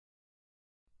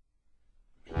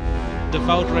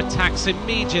Devolder attacks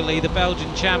immediately the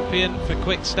Belgian champion for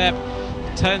Quickstep,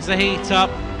 turns the heat up,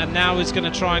 and now is going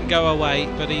to try and go away,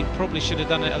 but he probably should have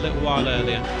done it a little while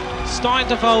earlier. Stijn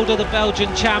Devolder, the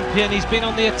Belgian champion, he's been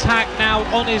on the attack now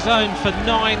on his own for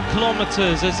 9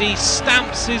 kilometres as he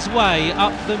stamps his way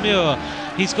up the Muur.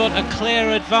 He's got a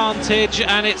clear advantage,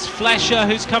 and it's Flescher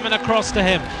who's coming across to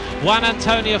him. Juan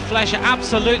Antonio Flescher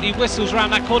absolutely whistles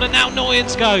around that corner. Now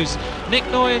Nuyens goes. Nick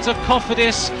Nuyens of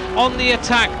Cofidis on the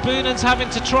attack. Boonen's having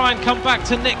to try and come back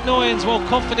to Nick Nuyens. Well,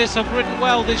 Cofidis have ridden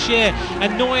well this year,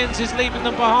 and Nuyens is leaving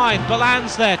them behind.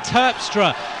 Balan's there,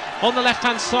 Terpstra. On the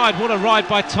left-hand side, what a ride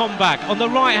by Tombak. On the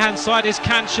right-hand side is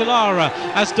Cancellara.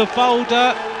 As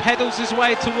Devolder pedals his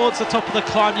way towards the top of the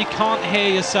climb, you can't hear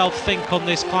yourself think on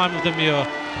this climb of the Muur.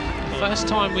 The first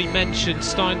time we mentioned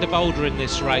Stijn Devolder in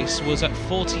this race was at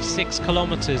 46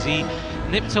 kilometres. He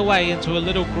nipped away into a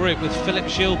little group with Philip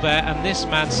Gilbert and this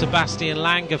man, Sebastian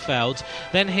Langeveld.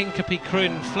 Then Hincapie,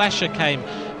 Kroon and Flescher came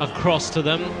across to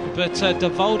them. But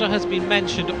Devolder has been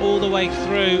mentioned all the way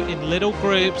through in little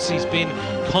groups. He's been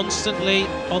constantly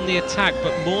on the attack,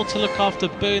 but more to look after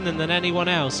Boonen than anyone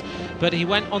else. But he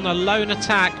went on a lone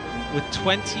attack with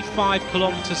 25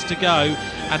 kilometres to go,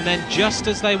 and then just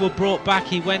as they were brought back,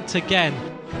 he went again.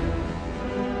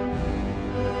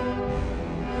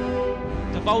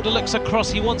 Devolder looks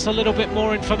across, he wants a little bit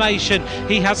more information.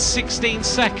 He has 16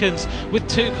 seconds with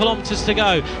 2 kilometres to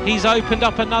go. He's opened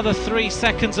up another 3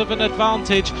 seconds of an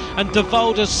advantage, and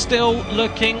Devolder's still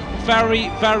looking very,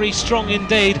 very strong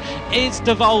indeed. Is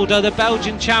Devolder, the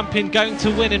Belgian champion, going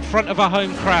to win in front of a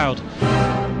home crowd?